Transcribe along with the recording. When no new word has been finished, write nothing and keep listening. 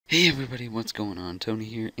Hey everybody, what's going on? Tony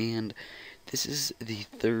here, and this is the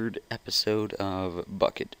third episode of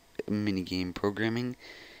Bukkit minigame programming.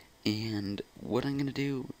 And what I'm going to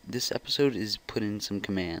do this episode is put in some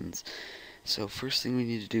commands. So first thing we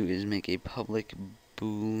need to do is make a public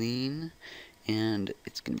boolean, and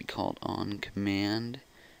it's going to be called on command.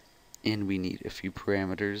 And we need a few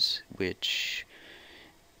parameters, which,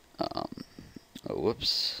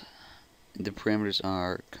 whoops. The parameters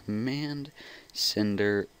are command,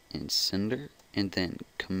 sender, and then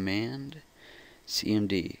command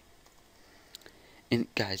cmd.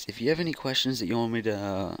 And guys, if you have any questions that you want me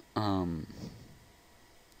to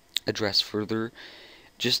address further,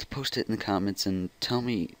 just post it in the comments and tell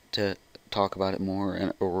me to talk about it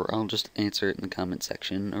more, or I'll just answer it in the comment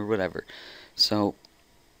section or whatever. So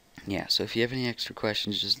yeah, so if you have any extra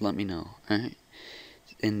questions, just let me know. Alright,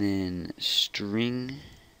 and then string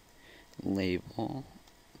label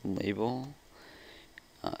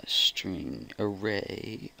string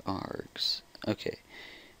array args. Okay,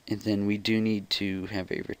 and then we do need to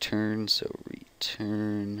have a return, so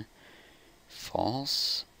return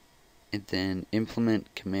false, and then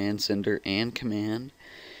implement command sender and command,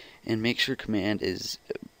 and make sure command is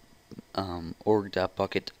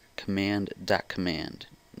org.bukkit command.command,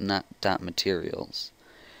 not .materials.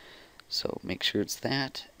 So make sure it's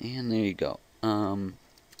that, and there you go. I'm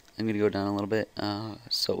gonna go down a little bit.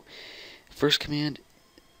 So first command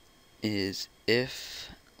is if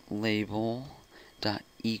label dot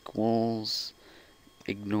equals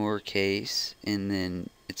ignore case, and then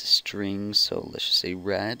it's a string, so let's just say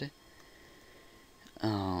red.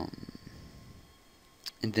 And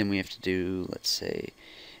then we have to do, let's say,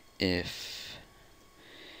 if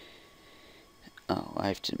I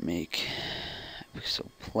have to make, so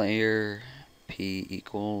player p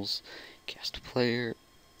equals cast player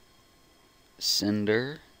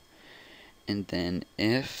sender, and then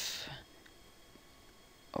if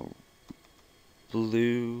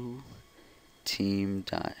blue team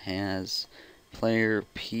dot has player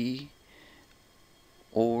p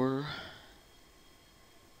or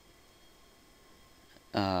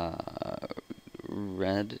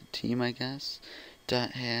red team, I guess,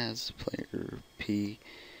 dot has player p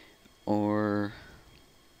or,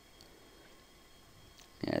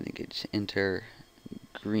 yeah, I think it's enter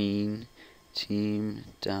green team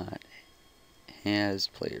dot has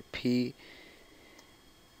player p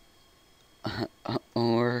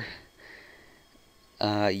or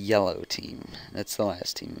yellow team. That's the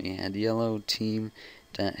last team we had. Yellow team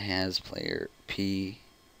that has player p.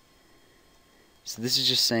 So this is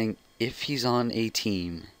just saying if he's on a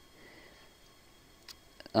team,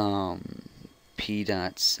 p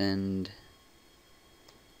dot send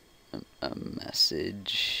a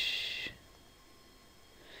message,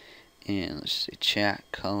 and let's say chat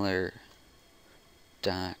color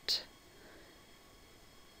dot,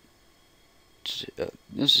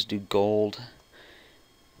 let's just do gold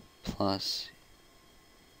plus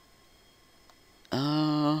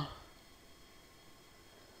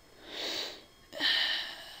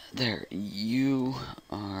there, you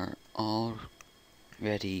are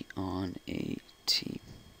already on a team.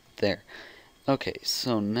 There. Okay,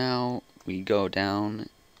 so now we go down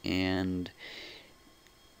and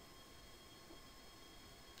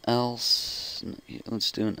else,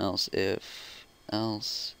 let's do an else if oh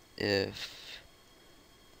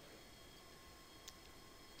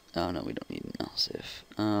no, we don't need an else if.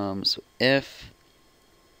 So if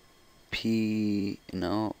p,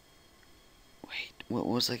 no, wait, what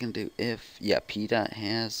was I gonna do? If, yeah, p dot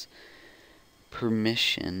has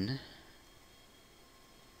permission,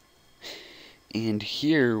 and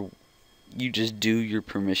here you just do your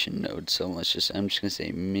permission node. So I'm just gonna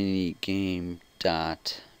say minigame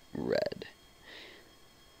dot red.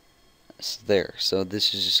 So there. So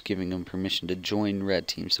this is just giving him permission to join red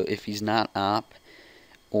team. So if he's not op,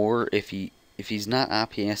 or if he's not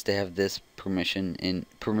op, he has to have this permission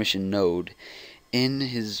node in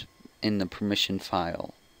the permission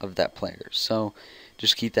file of that player. So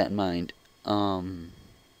just keep that in mind.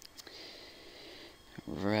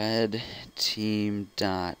 Red team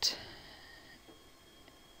dot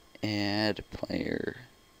add player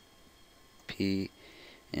p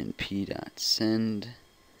and p dot send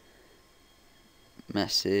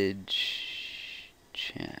message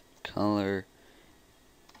chat color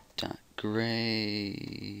dot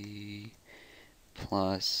gray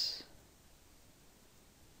plus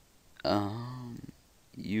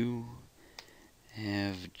you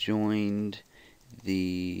have joined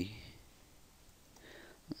the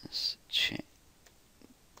chat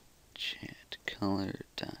color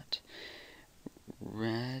dot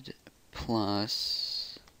red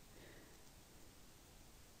plus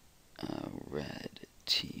red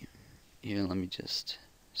team. Here, let me just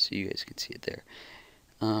so you guys can see it there.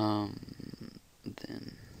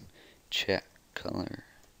 Then check color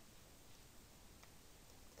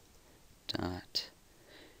dot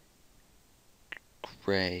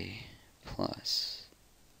gray plus.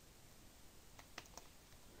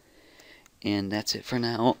 And that's it for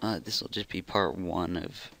now. This will just be part 1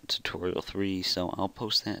 of tutorial 3, so I'll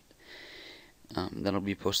post that. That'll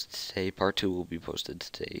be posted today. Part 2 will be posted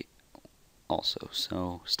today also,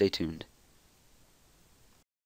 so stay tuned.